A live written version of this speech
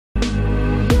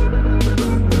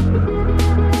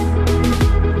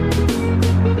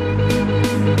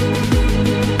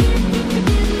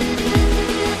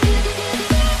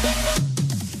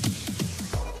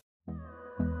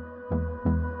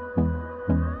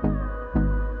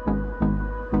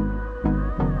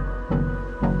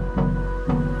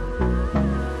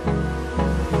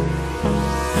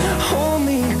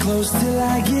close till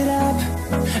I get up.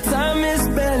 Time is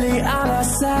barely on our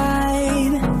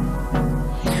side.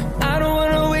 I don't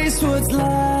wanna waste what's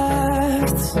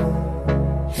left.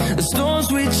 The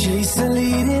storms we chase are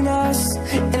leading us,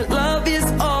 and love is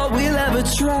all we'll ever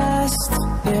trust.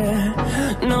 Yeah,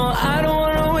 no, I don't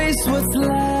wanna waste what's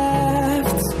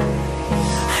left.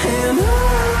 And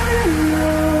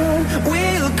on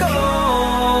we'll go,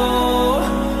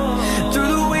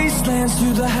 through the wastelands,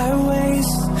 through the highways,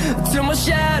 till my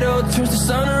shadow turns to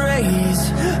sun rays.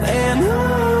 And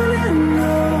on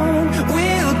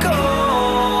we'll go,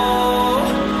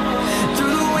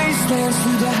 through the wastelands,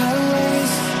 through the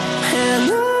highways, and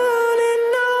on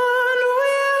we'll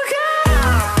go.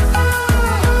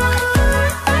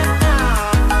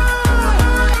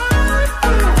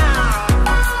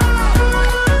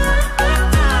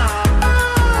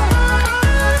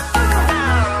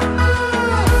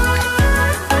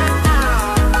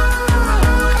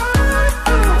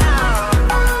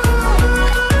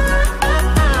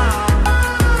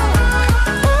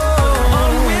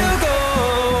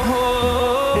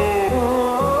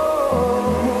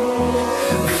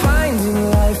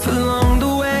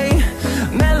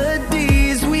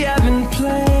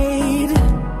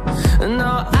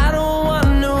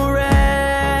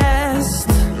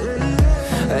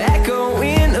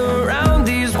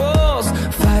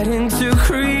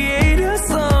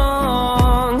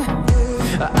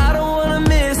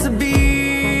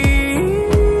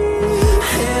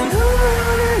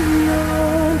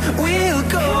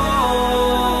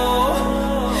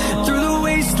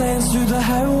 Through the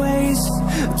highways,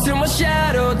 till my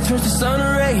shadow turns to sun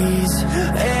rays.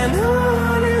 And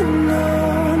on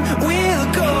we'll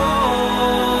go,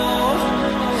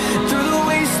 through the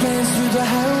wastelands, through the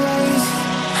highways,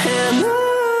 and on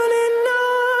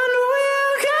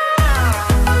we'll go.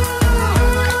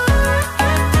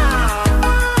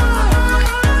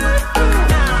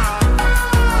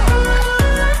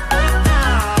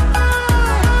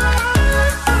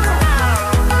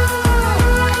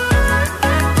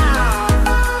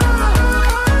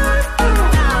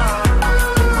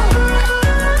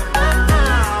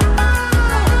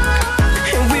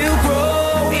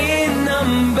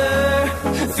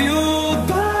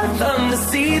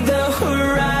 See the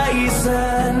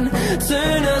horizon,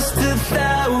 turn us to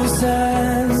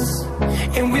thousands,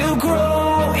 and we'll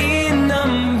grow in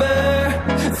number,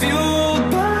 fueled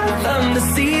by them. To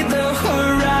see the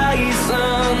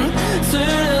horizon,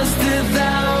 turn us to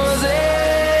thousands,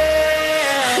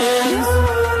 and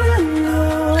on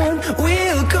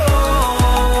we'll go,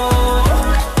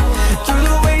 through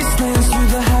the wastelands, through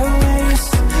the highways,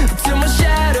 till my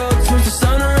shadow turns to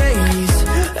sun rays.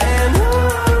 And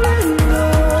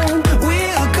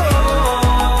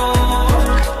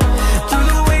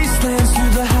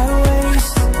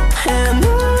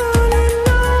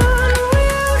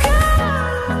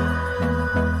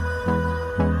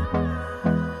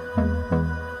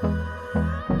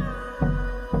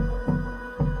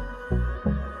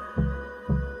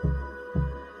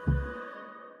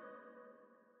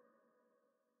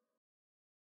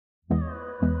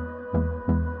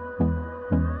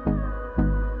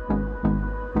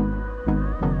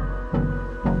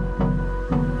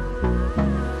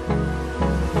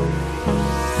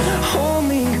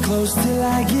close till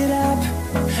I get up.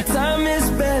 Time is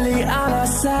barely on our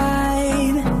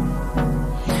side.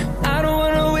 I don't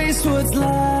wanna waste what's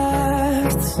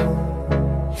left.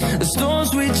 The storms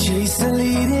we chase are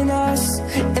leading us,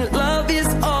 and love is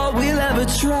all we'll ever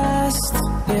trust.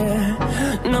 Yeah,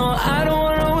 no, I don't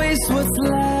wanna waste what's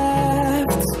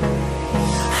left.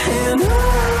 And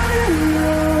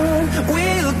on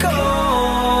we'll go,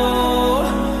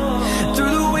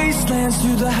 through the wastelands,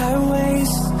 through the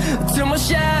highways, till my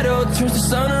shadow turns to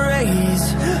sun rays.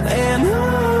 And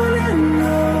on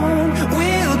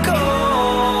we'll go,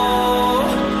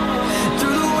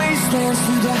 through the wastelands,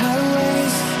 through the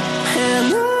highways,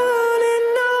 and on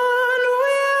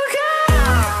we'll go.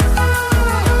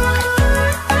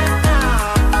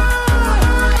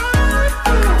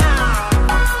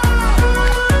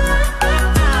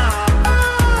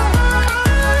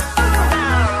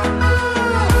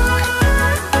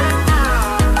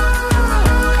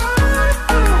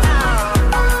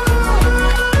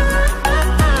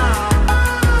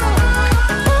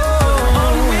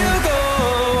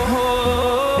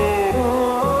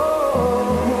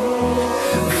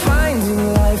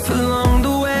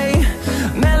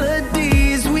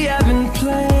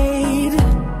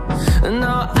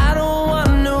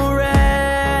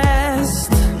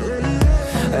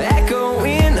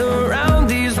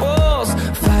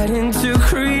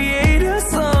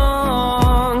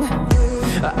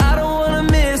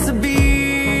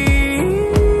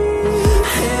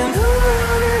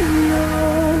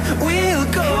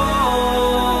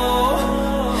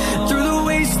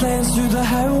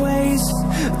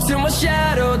 till my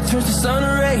shadow turns to sun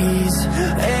rays.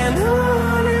 And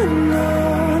on